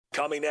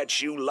Coming at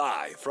you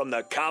live from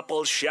the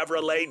Coppel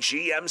Chevrolet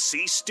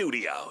GMC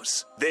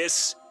studios.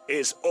 This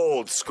is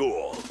Old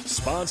School,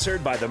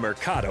 sponsored by the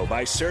Mercado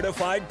by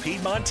Certified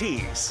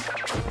Piedmontese.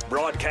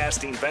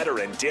 Broadcasting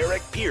veteran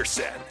Derek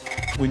Pearson.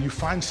 When you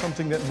find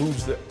something that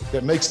moves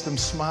that makes them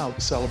smile,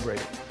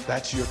 celebrate it.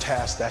 That's your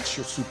task. That's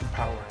your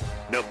superpower.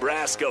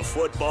 Nebraska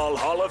Football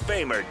Hall of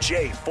Famer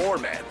Jay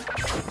Foreman.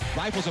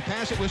 Rifles a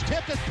pass. It was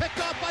tipped. It's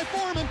picked off by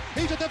Foreman.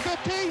 He's at the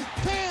 15,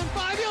 10,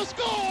 5. He'll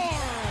score!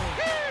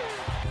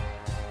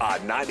 On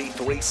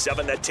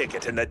 93.7 The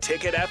Ticket and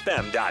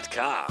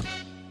theticketfm.com.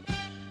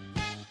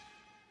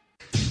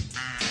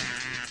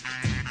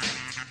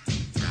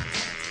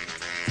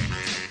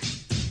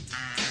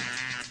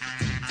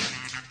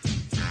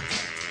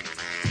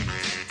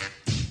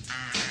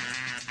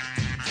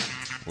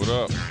 What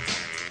up?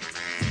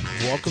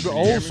 Welcome to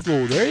Old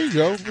School. There you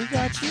go. We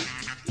got you.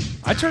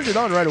 I turned it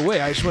on right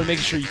away. I just want to make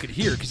sure you could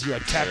hear because you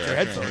tapped your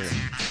headphones.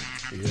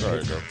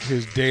 Yeah,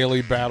 his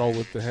daily battle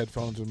with the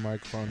headphones and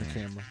microphone and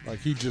camera.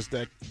 Like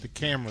the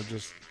camera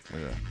just.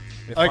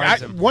 Yeah.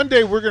 Like one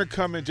day we're gonna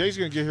come in. Jay's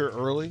gonna get here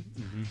early,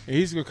 and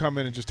he's gonna come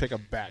in and just take a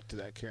bat to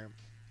that camera.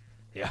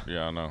 Yeah.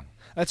 Yeah, I know.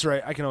 That's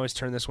right. I can always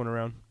turn this one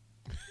around.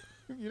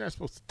 You're not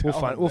supposed to tell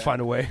him We'll that. find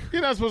a way.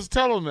 You're not supposed to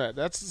tell him that.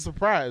 That's a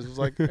surprise. It was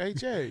like, hey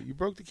Jay, you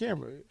broke the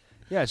camera.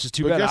 Yeah, it's just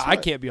too But bad guess I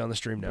what? can't be on the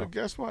stream now. But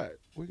guess what?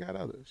 We got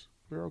others.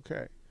 We're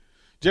okay.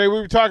 Jay,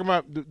 we were talking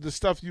about the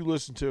stuff you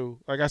listen to.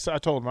 Like I said, I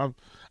told him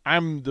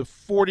I'm the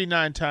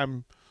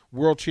 49-time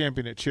world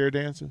champion at chair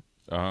dancing.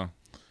 Uh-huh.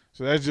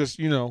 So that's just,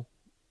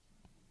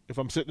 if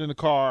I'm sitting in the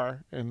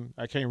car and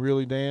I can't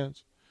really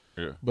dance,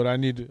 Yeah. but I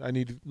need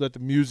to let the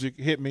music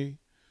hit me.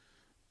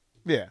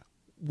 Yeah.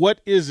 What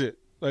is it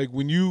like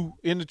when you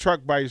in the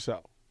truck by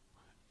yourself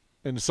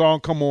and the song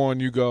come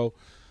on, you go,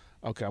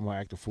 okay, I'm gonna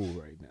act a fool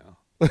right now.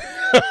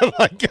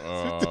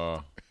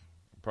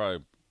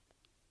 Probably,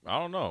 I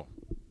don't know.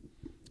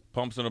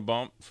 Pumps and a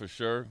bump for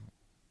sure.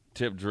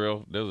 Tip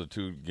drill. Those are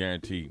two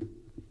guaranteed.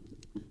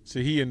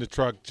 See, he in the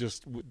truck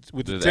just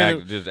with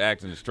the Just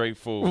acting straight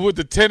fool. with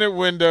the tinted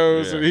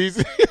windows, and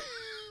he's.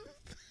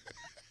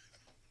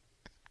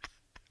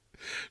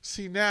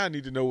 See, now I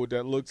need to know what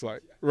that looks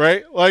like,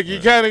 right? Like you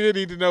kind of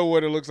need to know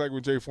what it looks like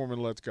when Jay Foreman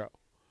lets go.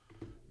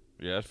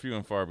 Yeah, it's few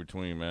and far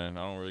between, man.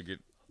 I don't really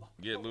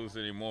get loose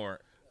anymore.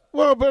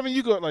 Well, but I mean,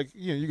 you go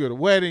you go to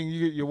wedding,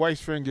 your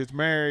wife's friend gets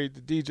married,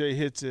 the DJ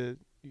hits it.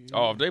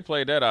 Oh, if they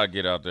played that, I'd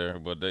get out there.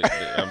 But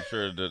I'm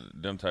sure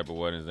them type of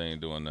weddings, they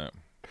ain't doing that.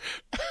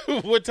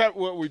 What we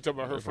talking about?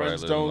 Her They probably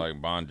friends listen don't. like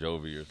Bon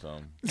Jovi or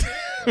something.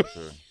 I'm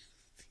sure.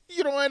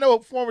 You don't know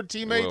former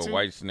teammates. Little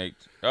White Snake.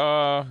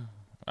 I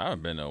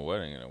haven't been to a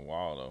wedding in a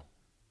while though.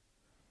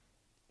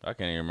 I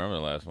can't even remember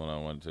the last one I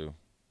went to.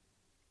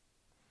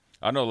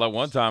 I know, like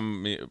one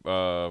time,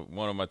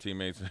 one of my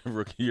teammates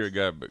rookie year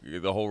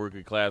the whole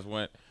rookie class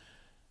went,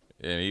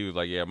 and he was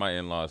like, "Yeah, my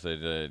in-laws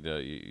said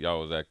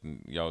y'all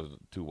was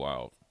too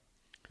wild."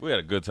 We had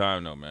a good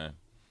time though, man.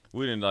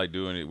 We didn't like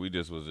doing it. We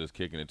just was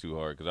kicking it too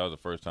hard because that was the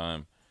first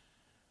time.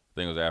 I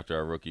think it was after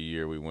our rookie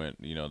year. We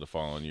went, the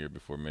following year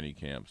before mini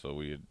camp, so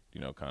we had,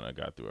 kind of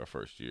got through our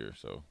first year.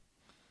 So,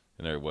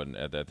 and there wasn't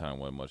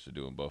much to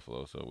do in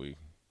Buffalo, so we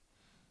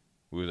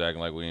was acting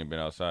like we ain't been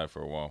outside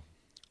for a while.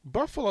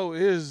 Buffalo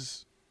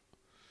is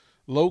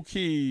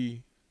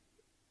low-key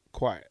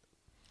quiet.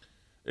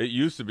 It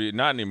used to be,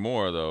 not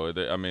anymore though.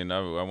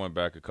 I went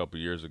back a couple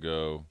years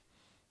ago.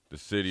 The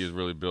city is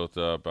really built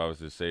up.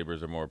 Obviously, the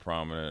Sabres are more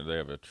prominent. They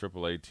have a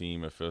AAA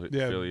team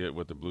affiliate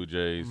with the Blue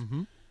Jays.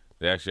 Mm-hmm.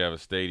 They actually have a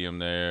stadium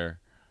there.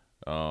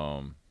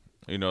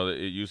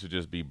 It used to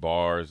just be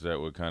bars that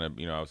would kind of,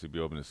 obviously be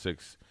open to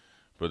 6.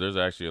 But there's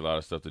actually a lot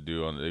of stuff to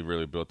do. They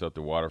really built up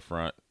the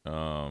waterfront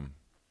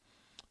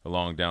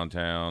along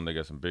downtown. They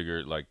got some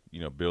bigger,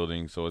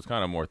 buildings. So it's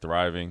kind of more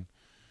thriving.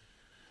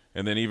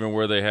 And then even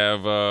where they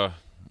have, the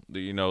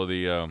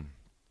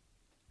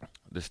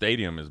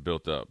stadium is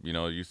built up. It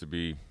used to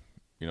be,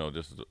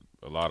 just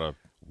a lot of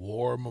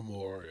War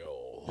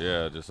Memorial.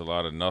 Yeah, just a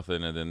lot of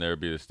nothing, and then there'd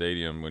be the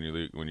stadium when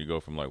you go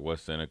from like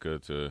West Seneca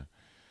to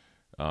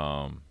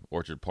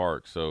Orchard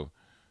Park. So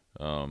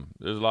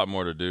there's a lot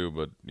more to do,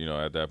 but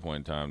at that point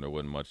in time there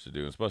wasn't much to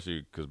do,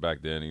 especially because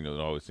back then it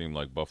always seemed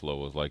like Buffalo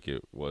was like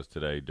it was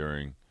today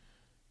during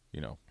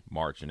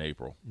March and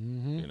April.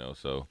 Mm-hmm.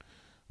 So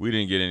we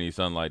didn't get any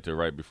sunlight till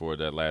right before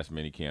that last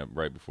mini camp,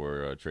 right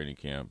before training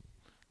camp,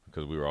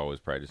 because we were always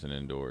practicing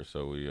indoors.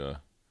 So we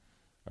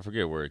I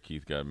forget where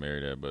Keith got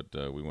married at, but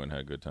we went and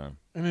had a good time.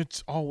 And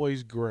it's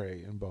always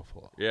gray in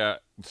Buffalo. Yeah,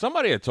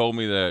 somebody had told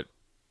me that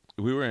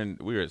we were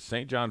at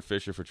St. John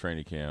Fisher for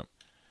training camp,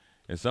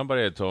 and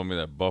somebody had told me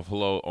that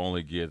Buffalo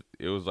it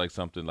was like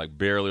something like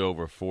barely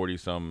over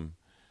 40-some.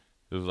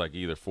 It was like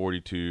either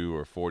 42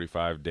 or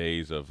 45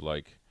 days of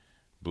like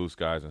blue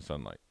skies and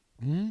sunlight.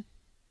 Mm-hmm.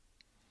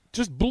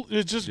 Just blue.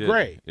 It's just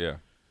gray. Yeah.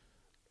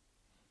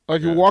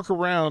 Like you walk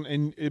around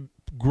and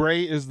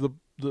gray is the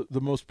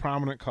most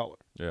prominent color.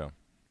 Yeah.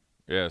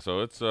 Yeah, so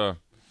it's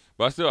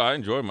but I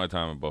enjoyed my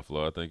time in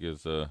Buffalo. I think it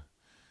was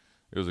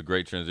a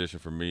great transition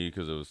for me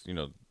because it was,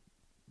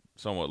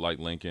 somewhat like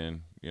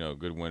Lincoln,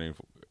 good winning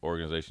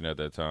organization at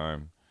that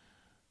time.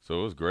 So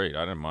it was great.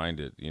 I didn't mind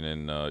it. And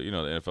then, the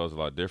NFL is a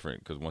lot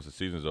different because once the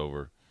season's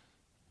over,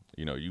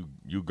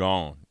 you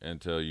gone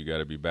until you got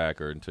to be back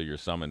or until you're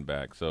summoned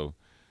back. So,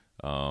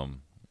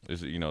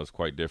 it's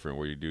quite different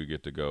where you do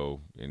get to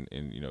go and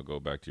go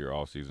back to your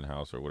off-season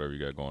house or whatever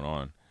you got going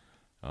on.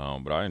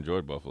 But I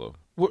enjoyed Buffalo.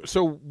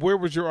 So where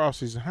was your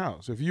off-season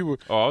house? If you were,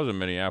 I was in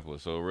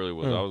Minneapolis, so it really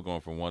was. I was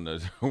going from one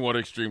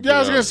extreme. Yeah, I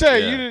was gonna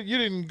say yeah. you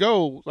didn't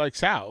go like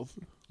south.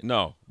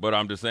 No, but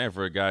I'm just saying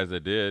for guys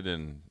that did,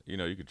 and you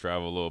could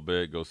travel a little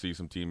bit, go see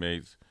some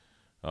teammates.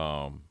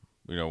 One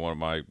of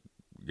my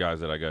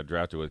guys that I got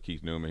drafted with,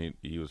 Keith Newman,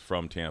 he was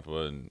from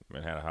Tampa and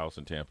had a house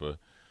in Tampa,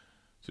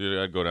 so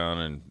I'd go down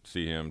and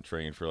see him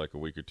train for like a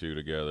week or two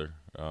together,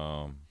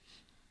 and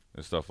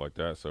stuff like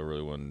that. So it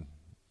really wasn't.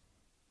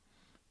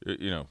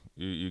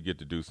 You get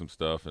to do some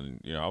stuff, and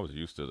I was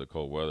used to the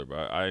cold weather,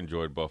 but I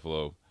enjoyed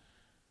Buffalo,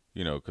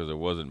 because there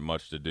wasn't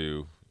much to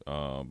do.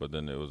 But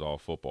then it was all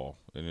football,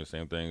 and the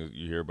same thing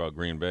you hear about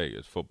Green Bay.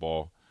 It's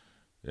football,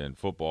 and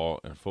football,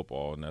 and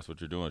football, and that's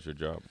what you're doing. It's your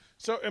job.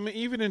 So I mean,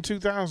 even in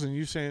 2000,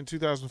 you saying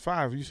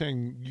 2005, you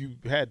saying you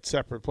had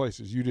separate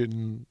places. You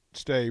didn't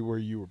stay where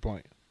you were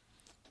playing.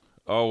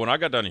 Oh, when I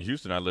got down to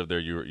Houston, I lived there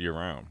year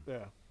round.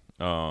 Yeah.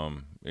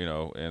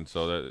 And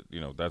so that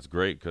that's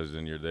great because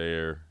then you're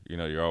there.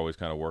 You're always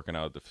kind of working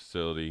out at the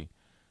facility.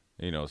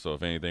 So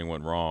if anything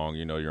went wrong,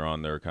 you're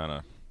on their kind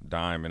of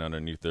dime and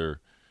underneath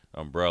their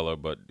umbrella.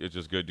 But it's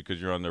just good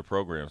because you're on their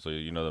program. So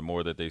the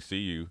more that they see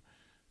you,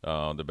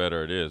 the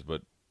better it is.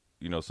 But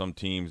some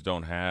teams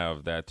don't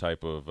have that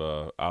type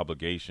of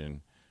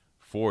obligation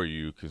for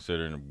you,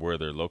 considering where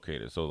they're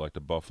located. So like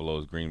the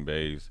Buffaloes, Green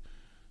Bays,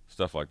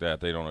 stuff like that,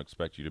 they don't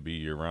expect you to be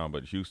year round.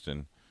 But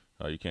Houston.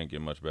 You can't get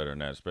much better than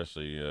that,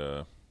 especially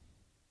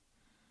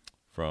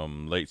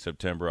from late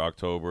September,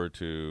 October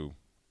to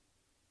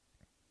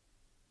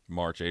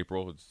March,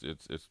 April.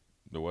 It's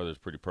the weather's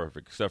pretty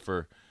perfect, except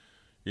for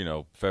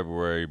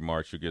February,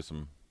 March. You get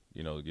some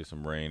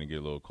rain and get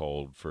a little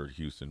cold for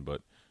Houston,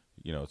 but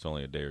it's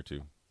only a day or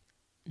two.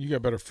 You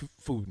got better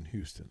food in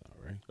Houston,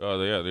 though, right? Oh,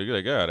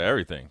 they got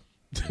everything.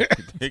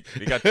 they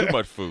got too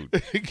much food.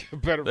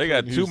 They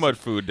got too much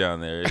food down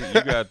there.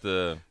 You got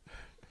the.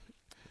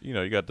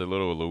 You got the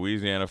little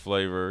Louisiana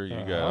flavor.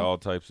 You got all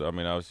types.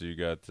 Obviously, you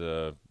got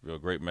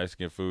great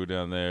Mexican food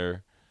down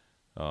there.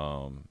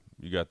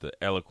 You got the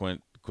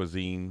eloquent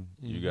cuisine.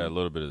 Mm-hmm. You got a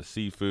little bit of the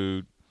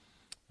seafood.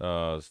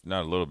 Not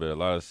a little bit, a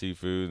lot of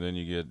seafood. Then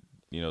you get,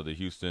 the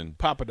Houston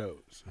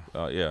Papados.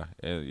 Yeah,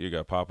 and you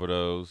got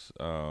Papados,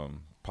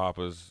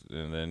 Papas,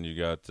 and then you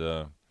got,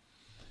 the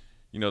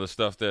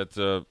stuff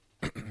that,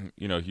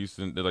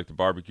 Houston. Like the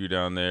barbecue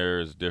down there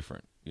is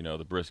different.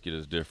 The brisket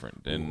is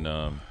different, and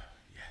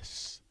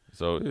yes.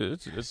 So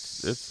it's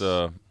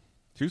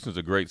Houston's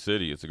a great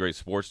city. It's a great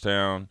sports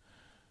town,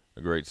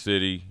 a great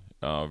city,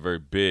 very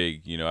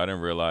big. I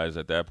didn't realize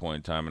at that point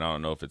in time, and I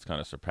don't know if it's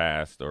kind of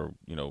surpassed or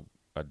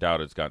I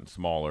doubt it's gotten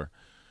smaller.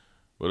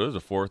 But it was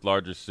the fourth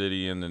largest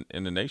city in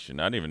the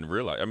nation. I didn't even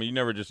realize. You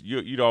never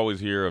you'd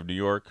always hear of New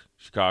York,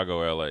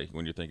 Chicago, L.A.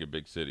 when you think of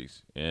big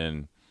cities,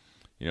 and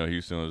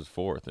Houston was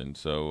fourth, and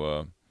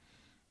so.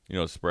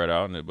 Spread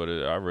out in it, but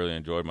I really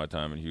enjoyed my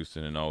time in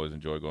Houston and always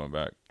enjoy going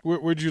back.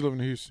 Where'd you live in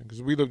Houston?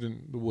 Because we lived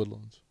in the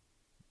Woodlands.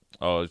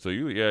 Oh, so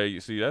you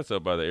see, that's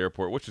up by the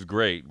airport, which is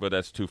great, but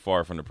that's too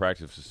far from the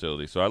practice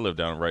facility. So I lived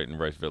down right in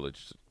Rice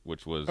Village,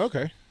 which was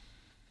okay.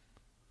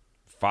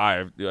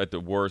 5 at the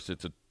worst.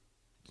 It's a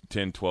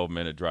 10,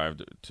 12-minute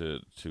drive to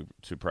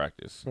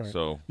practice. Right.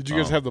 So did you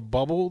guys have the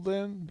bubble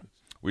then?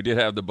 We did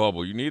have the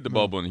bubble. You need the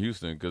bubble in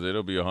Houston because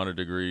it'll be 100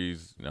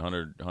 degrees,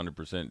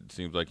 100%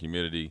 seems like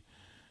humidity.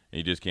 And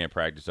you just can't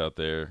practice out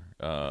there,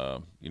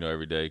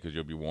 every day because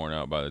you'll be worn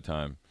out by the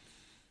time.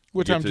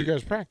 What time do you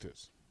guys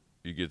practice?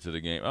 You get to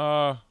the game.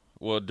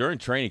 Well, during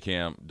training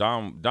camp,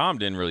 Dom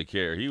didn't really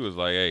care. He was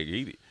like,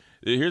 hey,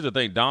 here's the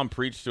thing. Dom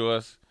preached to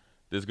us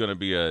there's going to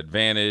be an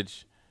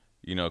advantage,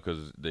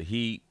 because the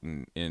heat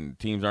and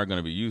teams aren't going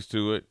to be used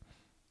to it.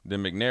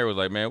 Then McNair was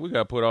like, man, we got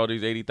to put all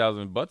these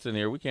 80,000 butts in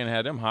here. We can't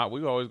have them hot.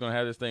 We're always going to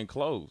have this thing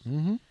closed.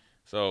 Mm-hmm.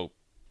 So.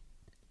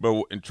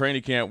 But in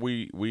training camp,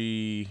 when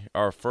we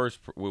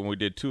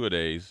did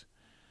 2-a-days,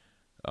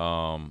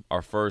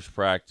 our first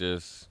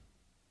practice,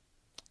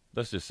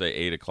 let's just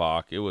say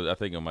 8:00. I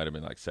think it might have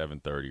been like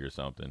 7:30 or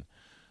something.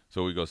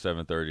 So we go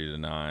 7:30 to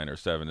 9 or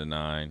 7 to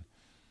 9.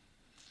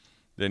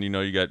 Then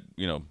you got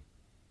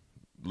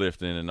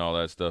lifting and all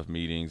that stuff,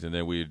 meetings, and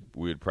then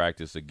we'd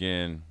practice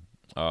again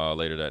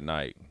later that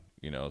night.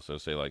 So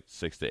say like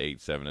 6 to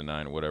 8, 7 to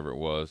 9, or whatever it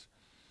was,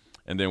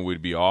 and then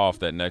we'd be off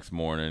that next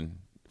morning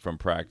from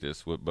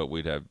practice, but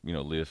we'd have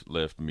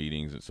lift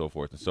meetings and so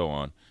forth and so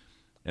on,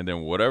 and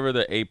then whatever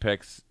the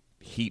apex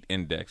heat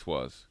index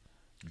was,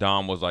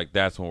 Dom was like,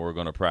 that's when we're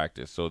going to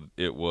practice. So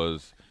it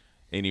was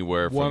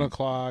anywhere from 1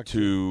 o'clock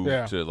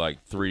 2 to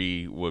like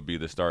 3 would be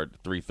the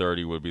start.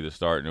 3:30 would be the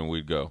start, and then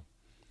we'd go.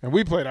 And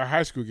we played our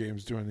high school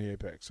games during the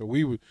apex, so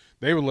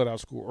they would let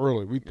out school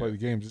early. We'd play the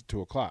games at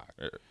 2 o'clock.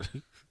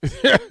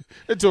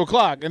 At 2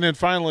 o'clock, and then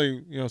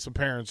finally, some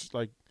parents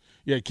like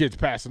you had kids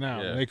passing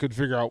out, Yeah. and they couldn't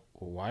figure out,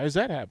 well, why is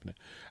that happening?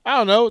 I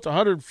don't know. It's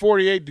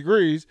 148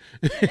 degrees.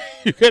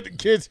 You got the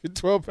kids at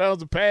 12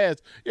 pounds of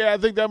pads. Yeah, I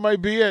think that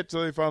might be it.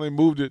 So they finally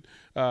moved it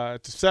to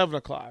 7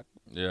 o'clock.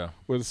 Yeah.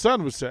 Where the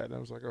sun was set. And I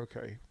was like,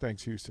 okay,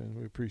 thanks, Houston.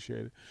 We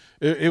appreciate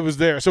it. It was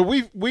there. So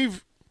we've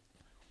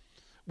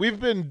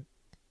been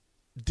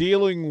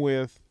dealing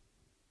with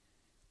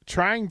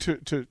trying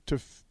to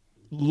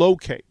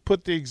locate,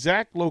 put the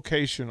exact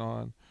location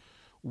on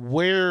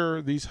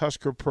where these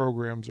Husker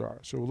programs are.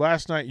 So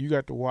last night you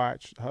got to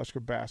watch the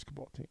Husker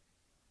basketball team.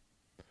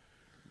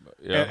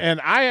 Yeah.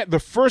 And the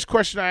first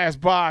question I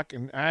asked Bach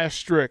and I asked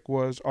Strick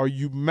was, are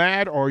you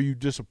mad or are you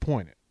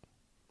disappointed?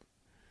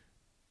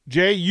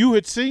 Jay, you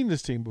had seen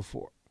this team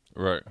before.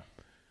 Right.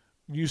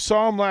 You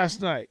saw them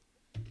last night.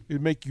 Did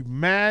it make you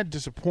mad,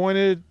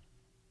 disappointed?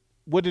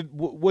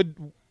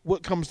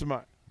 What comes to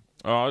mind?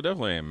 Oh, I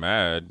definitely ain't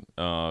mad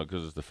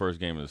because it's the first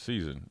game of the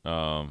season.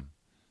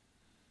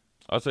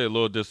 I'd say a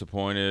little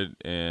disappointed,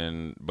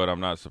 but I'm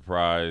not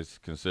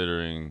surprised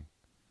considering,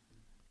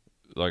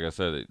 like I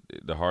said,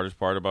 the hardest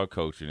part about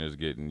coaching is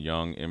getting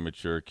young,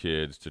 immature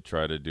kids to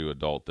try to do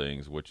adult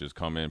things, which is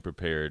come in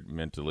prepared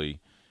mentally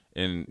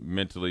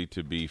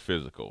to be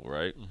physical,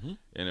 right? Mm-hmm.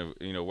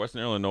 And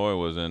Western Illinois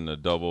was in the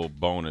double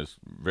bonus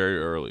very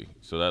early,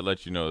 so that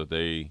lets you know that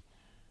they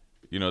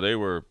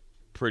were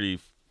pretty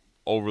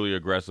overly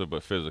aggressive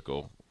but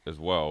physical as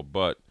well.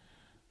 But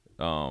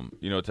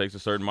it takes a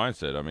certain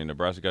mindset. I mean,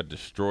 Nebraska got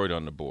destroyed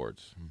on the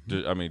boards.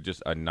 Mm-hmm.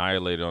 Just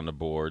annihilated on the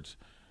boards,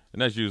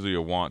 and that's usually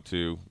a want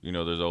to.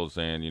 There's old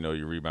saying,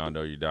 you rebound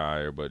or you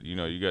die, but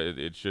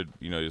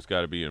it's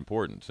got to be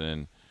importance.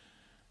 And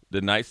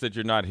the nights that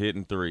you're not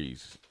hitting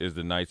threes is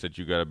the nights that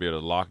you got to be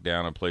able to lock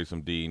down and play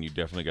some D, and you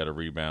definitely got to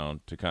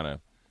rebound to kind of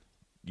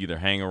either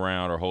hang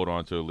around or hold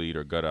on to a lead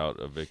or gut out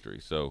a victory.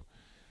 So,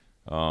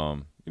 a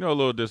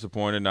little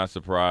disappointed, not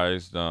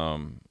surprised,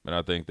 and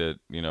I think that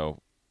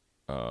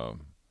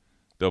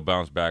they'll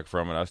bounce back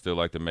from it. I still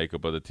like the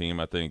makeup of the team.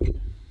 I think,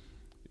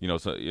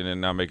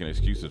 and not making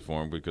excuses for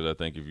them, because I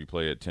think if you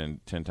play it 10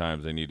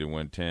 times, they need to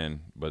win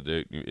 10. But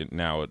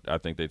I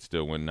think they'd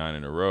still win 9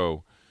 in a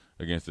row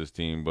against this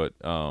team. But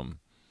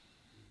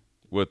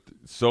with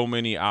so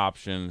many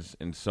options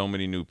and so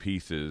many new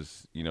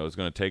pieces, it's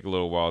going to take a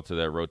little while to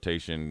that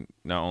rotation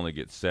not only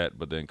get set,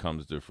 but then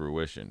comes to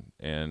fruition.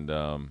 And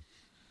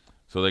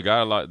so they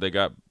got a lot. They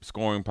got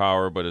scoring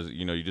power, but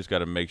you just got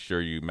to make sure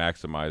you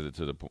maximize it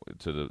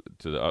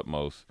to the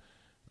utmost.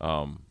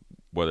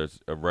 Whether it's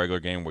a regular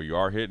game where you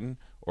are hitting,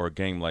 or a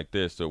game like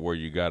this, so where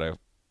you got to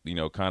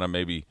kind of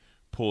maybe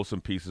pull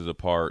some pieces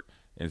apart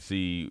and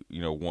see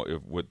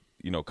with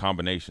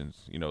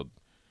combinations.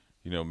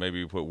 Maybe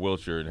you put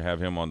Wilcher and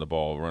have him on the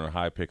ball, run a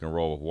high pick and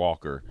roll with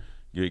Walker,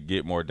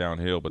 get more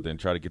downhill, but then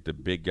try to get the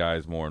big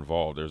guys more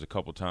involved. There's a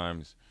couple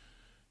times.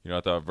 I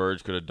thought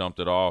Verge could have dumped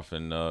it off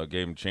and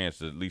gave him a chance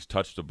to at least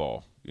touch the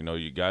ball.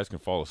 You guys can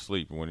fall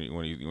asleep when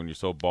you're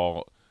so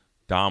ball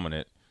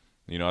dominant.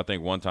 I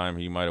think one time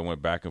he might have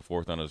went back and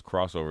forth on his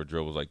crossover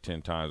dribbles like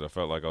 10 times. I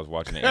felt like I was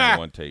watching the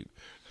N1 tape.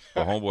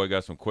 But homeboy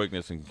got some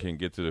quickness and can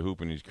get to the hoop,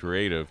 and he's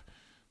creative.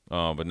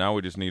 But now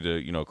we just need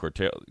to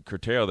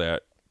curtail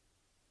that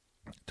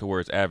to where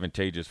it's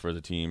advantageous for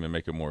the team and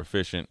make it more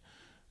efficient.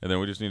 And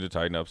then we just need to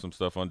tighten up some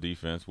stuff on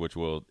defense, which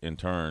will in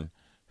turn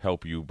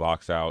help you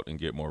box out and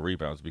get more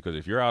rebounds. Because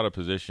if you're out of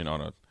position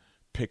on a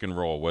pick and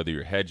roll, whether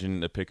you're hedging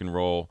the pick and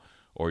roll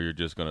or you're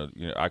just going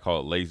to, I call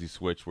it lazy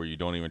switch, where you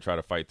don't even try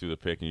to fight through the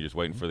pick and you're just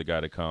waiting for the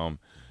guy to come.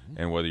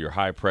 And whether you're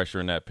high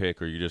pressure in that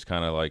pick or you're just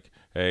kind of like,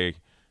 hey,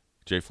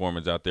 Jay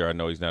Foreman's out there, I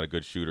know he's not a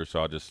good shooter, so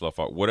I'll just slough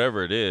out.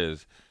 Whatever it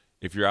is,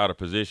 if you're out of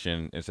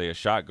position and say a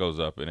shot goes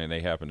up and then they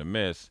happen to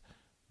miss,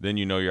 then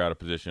you're out of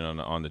position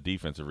on the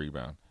defensive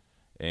rebound.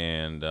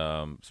 And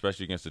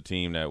especially against a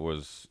team that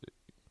was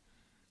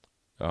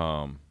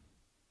I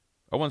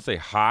wouldn't say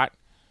hot,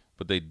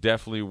 but they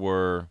definitely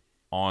were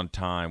on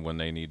time when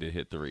they needed to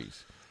hit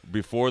threes.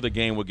 Before the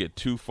game would get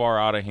too far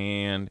out of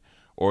hand,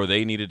 or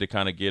they needed to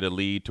kind of get a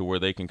lead to where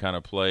they can kind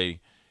of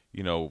play,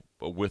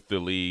 with the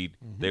lead,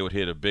 they would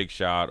hit a big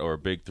shot or a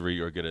big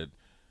three or get a,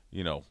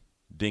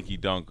 dinky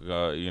dunk,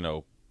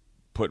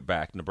 put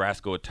back.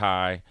 Nebraska would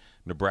tie.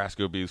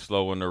 Nebraska would be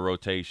slow in their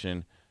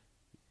rotation,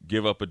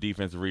 give up a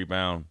defensive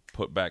rebound,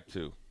 put back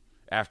 2.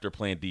 After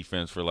playing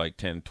defense for like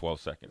 10,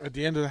 12 seconds. At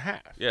the end of the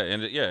half.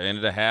 End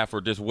of the half,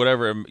 or just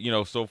whatever,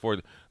 so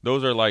forth.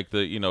 Those are like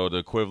the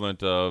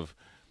equivalent of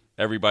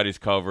everybody's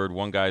covered,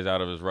 one guy's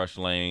out of his rush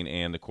lane,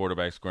 and the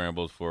quarterback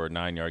scrambles for a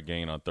 9-yard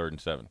gain on 3rd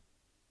and 7.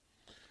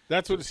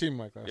 That's what it seemed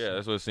like last night.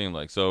 That's what it seemed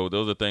like. So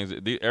those are things,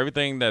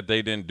 everything that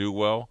they didn't do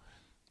well,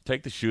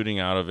 take the shooting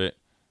out of it,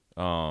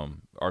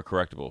 are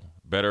correctable.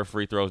 Better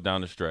free throws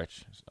down the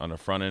stretch on the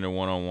front end of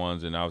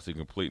one-on-ones, and obviously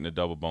completing the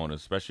double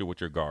bonus, especially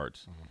with your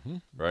guards,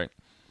 right?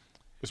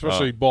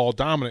 Especially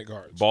ball-dominant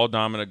guards.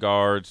 Ball-dominant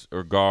guards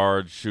or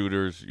guards,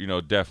 shooters,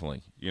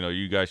 definitely.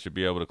 You guys should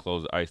be able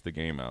to ice the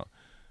game out.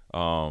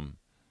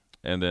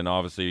 And then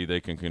obviously they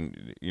can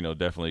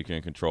definitely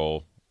can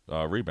control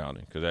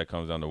rebounding, because that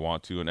comes down to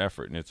want to and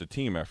effort, and it's a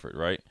team effort,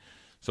 right?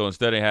 So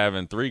instead of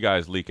having 3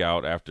 guys leak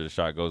out after the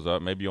shot goes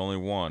up, maybe only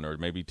 1 or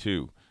maybe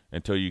 2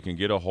 until you can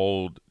get a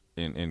hold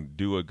and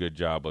do a good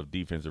job of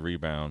defensive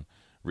rebounds,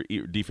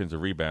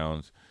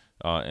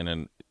 and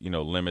then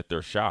limit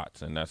their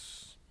shots, and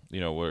that's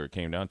where it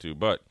came down to.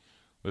 But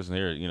listen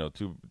here,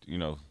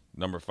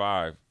 number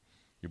 5,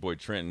 your boy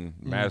Trenton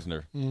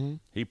Masner,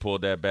 he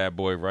pulled that bad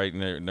boy right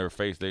in their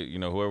face. They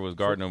whoever was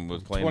guarding him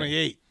was playing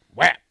 28.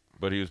 Whap.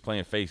 But he was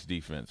playing face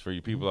defense. For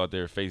you people out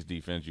there, face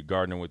defense, you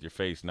guarding him with your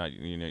face, not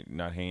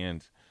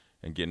hands,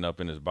 and getting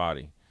up in his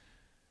body.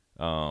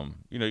 You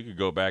could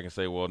go back and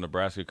say, well,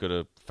 Nebraska could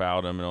have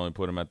fouled him and only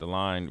put him at the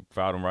line,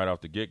 fouled him right off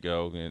the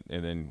get-go,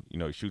 and then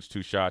he shoots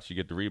 2 shots, you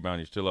get the rebound,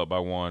 you're still up by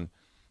 1.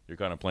 You're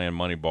kind of playing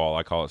money ball.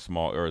 I call it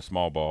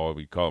small ball.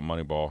 We call it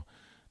money ball.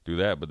 Do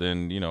that, but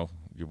then your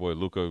boy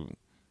Luka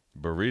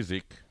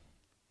Barizic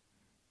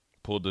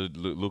pulled the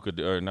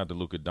not the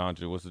Luka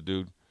Doncic. What's the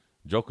dude?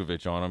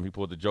 Djokovic on him. He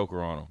pulled the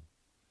Joker on him.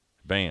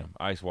 Bam,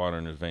 ice water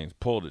in his veins.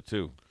 Pulled it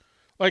too.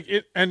 Like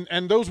it, and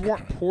those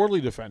weren't poorly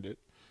defended.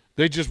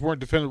 They just weren't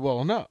defended well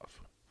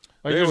enough.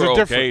 Like, they were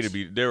okay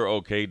They were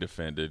okay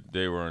defended.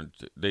 They weren't.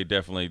 They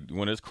definitely,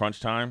 when it's crunch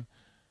time,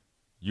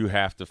 you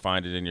have to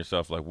find it in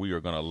yourself. Like, we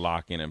are going to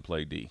lock in and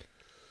play D.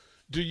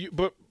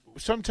 But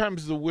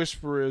sometimes the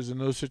whisper is in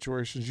those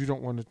situations you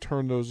don't want to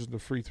turn those into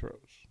free throws.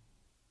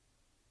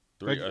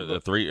 A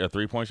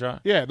 3-point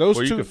shot. Yeah, those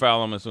or two. You can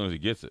foul him as soon as he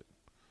gets it.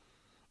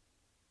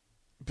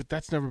 But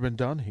that's never been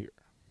done here.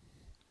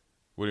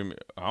 What do you mean?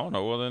 I don't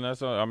know. Well, then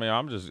that's.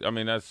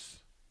 That's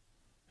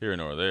here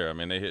nor there. I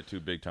mean, they hit 2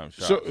 big-time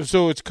shots.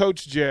 So it's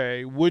Coach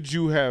Jay. Would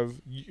you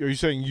have? Are you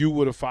saying you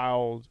would have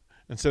fouled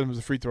and sent him to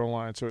the free throw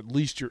line, so at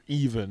least you're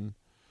even?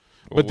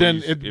 Well, but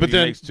then,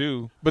 makes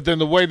 2. But then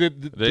the way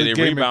that they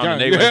game rebound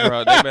and they yeah. mess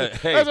around.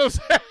 Hey,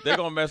 they're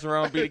gonna mess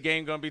around. The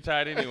game gonna be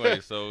tied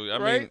anyway. So I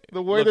mean,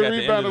 the way the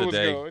rebounder was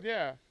going,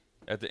 yeah.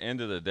 At the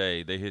end of the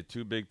day, they hit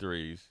 2 big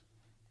threes.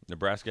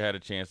 Nebraska had a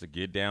chance to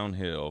get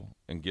downhill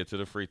and get to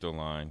the free throw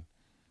line,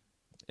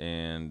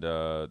 and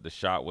the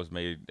shot was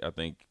made, I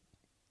think,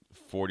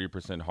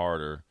 40%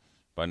 harder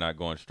by not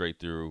going straight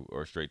through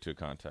or straight to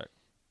contact.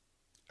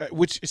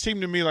 Which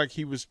seemed to me like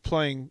he was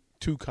playing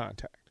to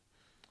contact.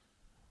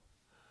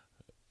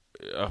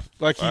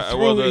 Like he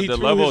threw, the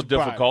level of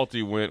body.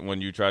 difficulty went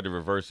when you tried to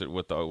reverse it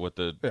with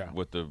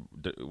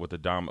the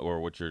dom or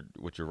with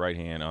your right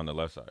hand on the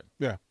left side.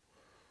 Yeah.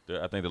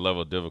 I think the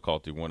level of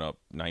difficulty went up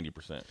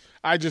 90%.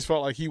 I just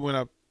felt like he went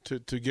up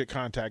to get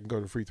contact and go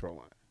to the free throw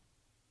line.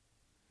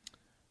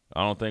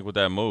 I don't think with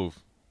that move.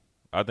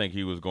 I think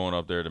he was going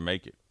up there to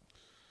make it.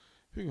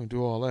 If you're going to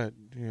do all that,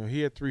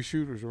 he had 3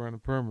 shooters around the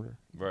perimeter.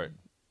 Right.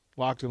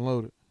 Locked and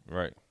loaded.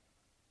 Right.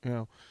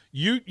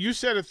 You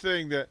said a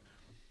thing that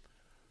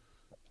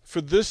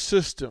for this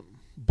system,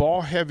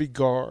 ball-heavy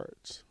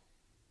guards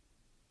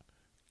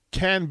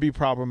can be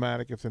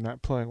problematic if they're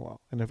not playing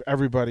well and if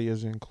everybody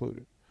is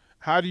included.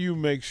 How do you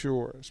make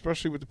sure,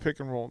 especially with the pick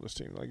and roll in this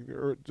team, like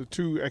the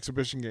 2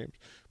 exhibition games,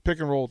 pick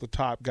and roll at the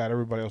top got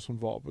everybody else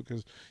involved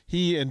because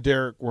he and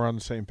Derek were on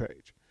the same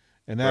page,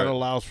 and that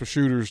allows for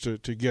shooters to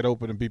get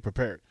open and be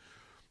prepared.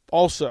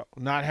 Also,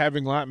 not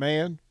having light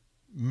man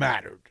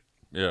mattered.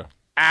 Yeah.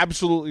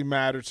 Absolutely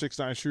mattered.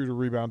 6'9" shooter,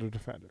 rebounder,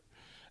 defender.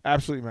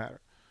 Absolutely mattered.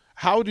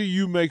 How do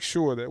you make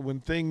sure that when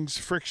things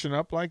friction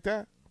up like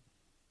that,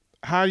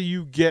 how do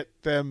you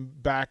get them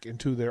back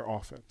into their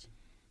offense?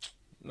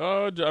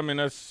 No, I mean,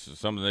 that's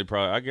something they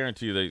probably – I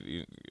guarantee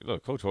you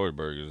look, Coach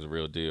Hoiberg is a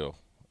real deal.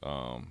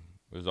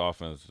 His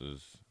offense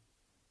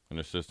and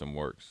their system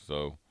works.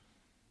 So,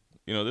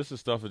 this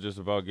is stuff is just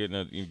about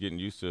getting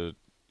used to,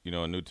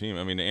 a new team.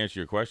 I mean, to answer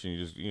your question,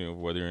 you just,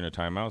 whether you're in a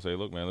timeout, say,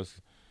 look, man,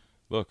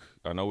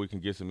 I know we can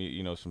get some,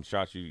 some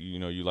shots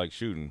you like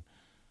shooting,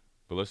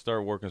 but let's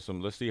start working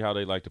let's see how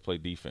they like to play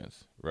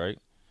defense, right?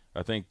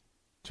 I think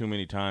too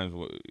many times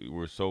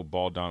we're so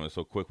ball dominant,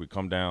 so quick, we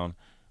come down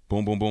 –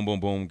 boom, boom, boom, boom,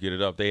 boom, get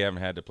it up. They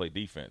haven't had to play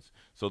defense.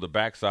 So the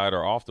backside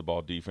or off the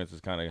ball defense is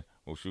kind of,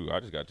 well, shoot, I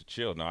just got to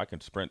chill. Now I can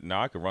sprint.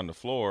 Now I can run the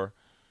floor,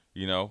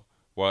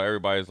 while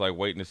everybody's like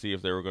waiting to see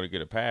if they were going to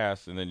get a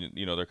pass. And then,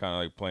 they're kind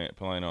of like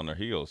playing on their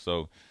heels.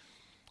 So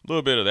a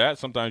little bit of that.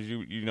 Sometimes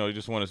you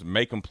just want to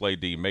make them play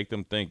D, make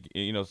them think,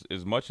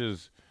 as much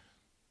as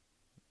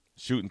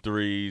shooting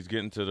threes,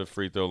 getting to the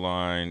free throw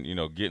line,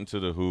 getting to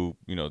the hoop,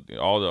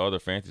 all the other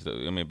fancy stuff.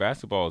 I mean,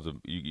 basketball is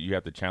you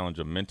have to challenge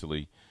them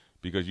mentally,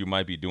 because you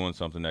might be doing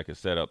something that could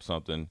set up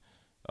something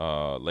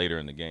later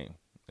in the game.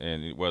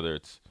 And whether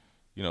it's,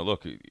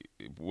 look,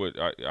 what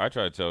I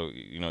try to tell,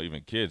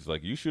 even kids,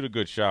 like, you shoot a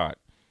good shot,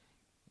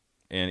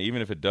 and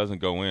even if it doesn't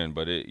go in,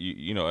 but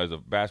as a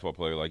basketball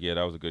player, like, yeah,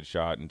 that was a good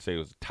shot, and say it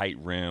was tight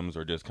rims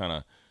or just kind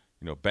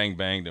of, bang,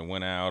 bang, then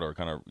went out or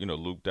kind of,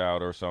 looped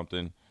out or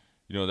something.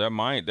 That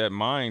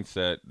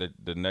mindset that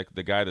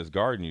the guy that's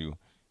guarding you,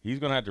 he's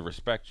going to have to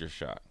respect your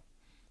shot.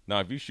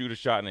 Now, if you shoot a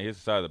shot and it hits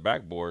the side of the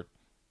backboard,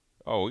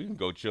 we can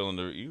go chill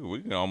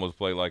we can almost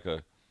play like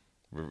a,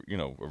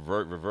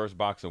 reverse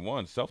boxing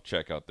 1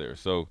 self-check out there.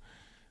 So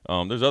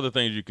there's other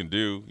things you can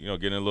do,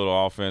 get in a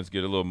little offense,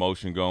 get a little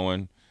motion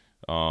going.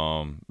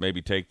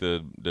 Maybe take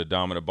the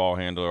dominant ball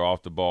handler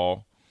off the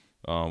ball,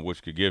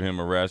 which could give him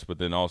a rest, but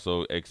then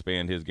also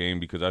expand his game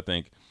because I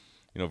think,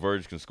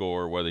 Verge can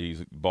score whether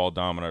he's ball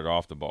dominant or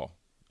off the ball.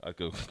 Like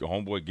the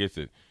homeboy gets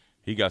it.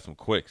 He got some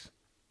quicks.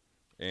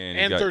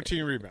 And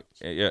 13 rebounds.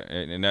 Yeah,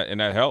 and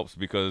that helps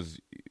because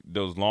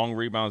those long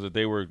rebounds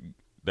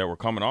that were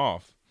coming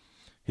off,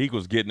 he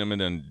was getting them and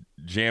then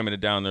jamming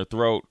it down their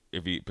throat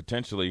if he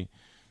potentially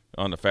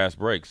on the fast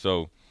break.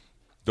 So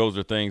those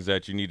are things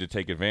that you need to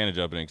take advantage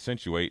of and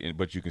accentuate,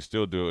 but you can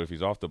still do it if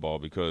he's off the ball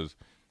because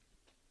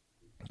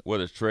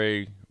whether it's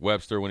Trey,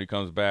 Webster when he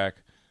comes back,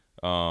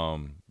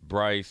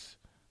 Bryce,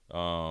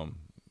 even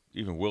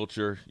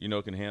Wilcher,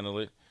 can handle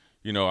it.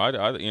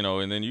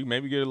 And then you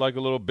maybe get like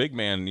a little big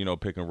man,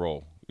 pick and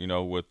roll,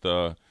 with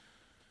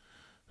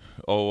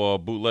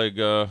bootleg.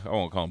 I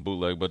won't call him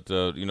bootleg, but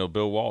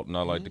Bill Walton,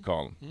 I like to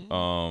call him.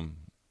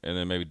 And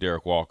then maybe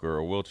Derek Walker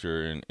or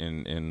Wilcher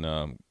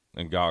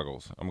in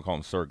goggles. I'm gonna call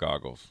him Sir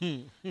Goggles,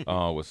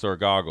 with Sir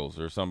Goggles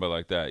or somebody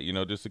like that.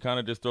 Just to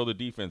kind of just throw the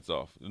defense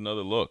off,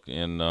 another look.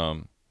 And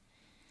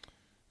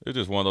it was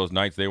just one of those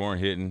nights they weren't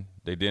hitting.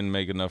 They didn't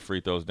make enough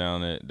free throws down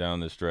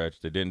the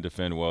stretch. They didn't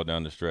defend well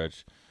down the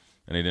stretch.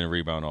 And they didn't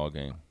rebound all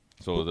game.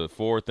 So the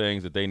 4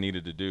 things that they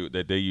needed to do,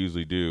 that they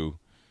usually do,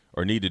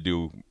 or need to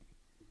do,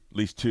 at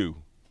least 2,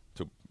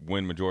 to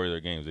win majority of their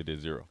games, they did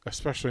 0.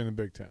 Especially in the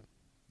Big Ten.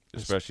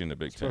 Especially in the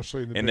Big Ten.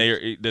 And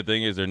the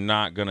thing is, they're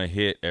not going to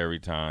hit every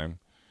time,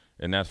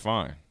 and that's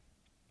fine.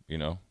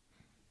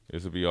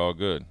 This will be all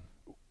good.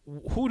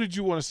 Who did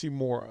you want to see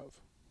more of?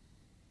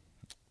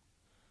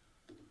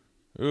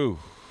 Ooh,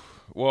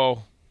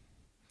 well,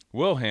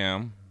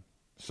 Wilhelm.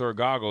 Sir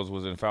Goggles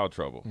was in foul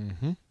trouble,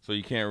 so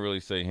you can't really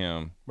say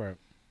him. Right.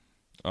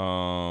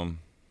 I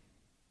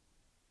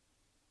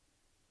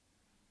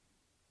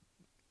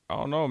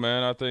don't know,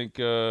 man. I think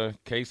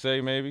Casey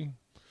maybe.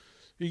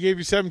 He gave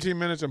you 17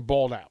 minutes and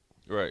balled out.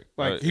 Right.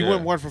 He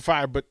went 1 for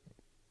 5, but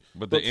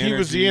he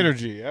was the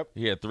energy. Yep.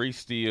 He had 3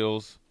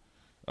 steals,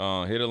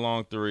 hit a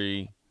long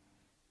 3.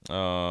 He had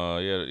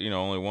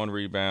only 1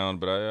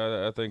 rebound, but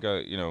I think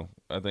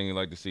I'd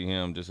like to see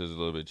him just as a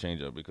little bit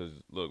change up because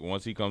look,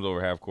 once he comes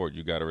over half court,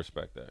 you got to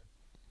respect that.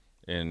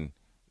 And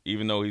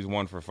even though he's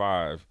 1 for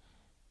 5,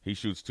 he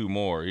shoots 2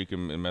 more. He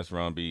can mess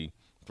around and be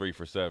 3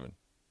 for 7.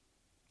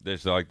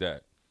 Just like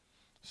that.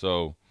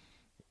 So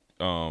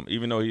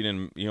even though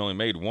he only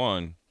made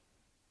 1,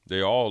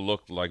 they all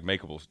looked like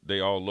makeables. They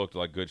all looked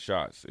like good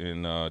shots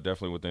and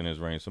definitely within his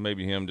range. So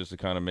maybe him just to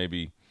kind of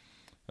maybe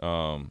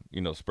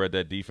spread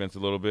that defense a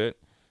little bit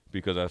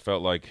because I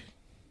felt like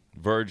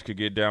Verge could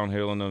get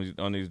downhill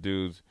on these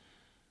dudes.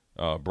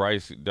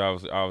 Bryce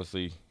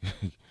obviously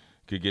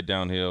could get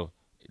downhill.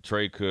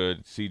 Trey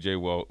could.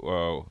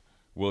 CJ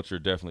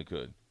Wilcher definitely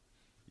could.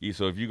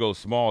 So if you go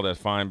small, that's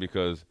fine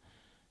because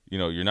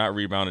you're not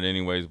rebounding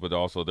anyways, but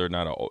also they're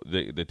not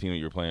the team that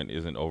you're playing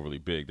isn't overly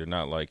big. They're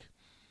not like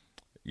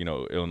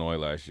Illinois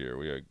last year.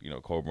 We had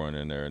Coburn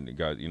in there, and the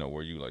guys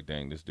where you like,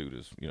 dang, this dude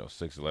is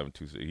 6'11",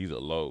 260. He's a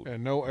load.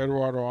 And no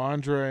Eduardo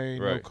Andre,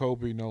 right. No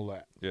Kobe, no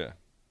Lat. Yeah.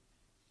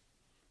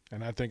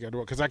 And I think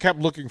Eduardo, because I kept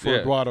looking for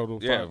Eduardo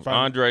to find.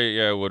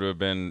 Andre, would have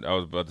been. I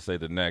was about to say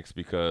the next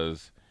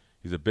because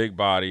he's a big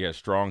body, has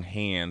strong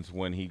hands.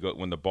 When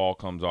the ball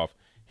comes off,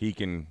 he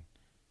can,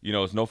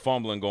 it's no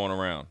fumbling going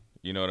around.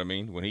 You know what I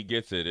mean? When he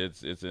gets it,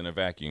 it's in a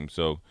vacuum.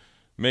 So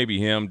maybe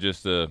him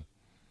just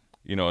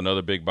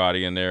another big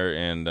body in there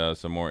and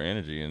some more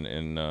energy.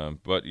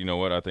 But you know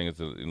what? I think it's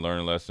a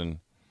learning lesson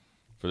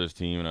for this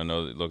team. And I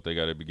know that, they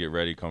got to get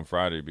ready come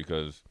Friday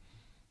because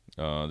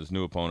this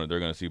new opponent, they're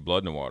going to see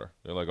blood in the water.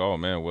 They're like, oh,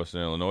 man,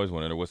 Western Illinois is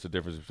winning. What's the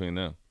difference between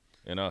them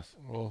and us?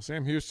 Well,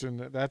 Sam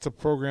Houston, that's a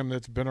program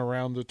that's been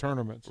around the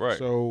tournaments. Right.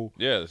 So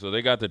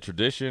they got the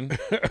tradition,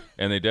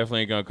 and they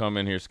definitely ain't going to come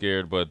in here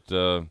scared. But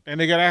and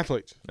they got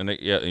athletes. And they're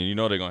going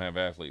to have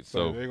athletes.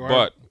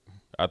 So,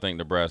 I think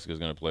Nebraska is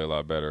going to play a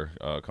lot better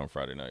come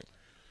Friday night.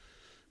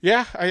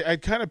 Yeah, I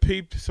kind of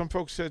peeped. Some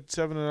folks said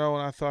 7-0,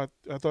 and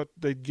I thought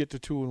they'd get to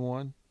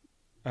 2-1.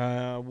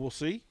 We'll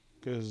see,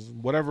 because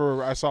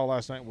whatever I saw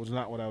last night was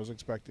not what I was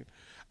expecting.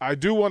 I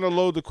do want to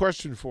load the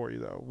question for you,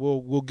 though.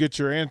 We'll get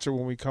your answer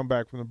when we come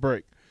back from the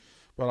break.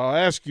 But I'll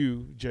ask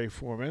you, Jay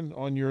Foreman,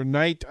 on your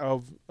night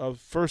of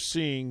first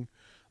seeing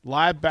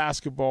live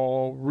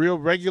basketball, real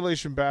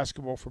regulation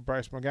basketball for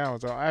Bryce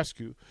McGowens, I'll ask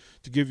you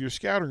to give your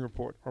scouting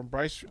report on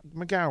Bryce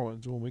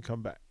McGowens when we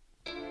come back.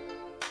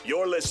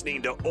 You're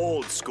listening to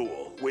Old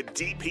School with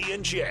DP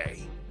and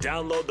J.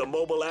 Download the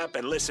mobile app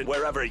and listen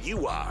wherever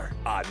you are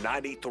on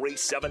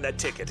 93.7 The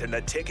Ticket and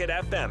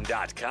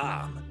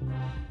theticketfm.com.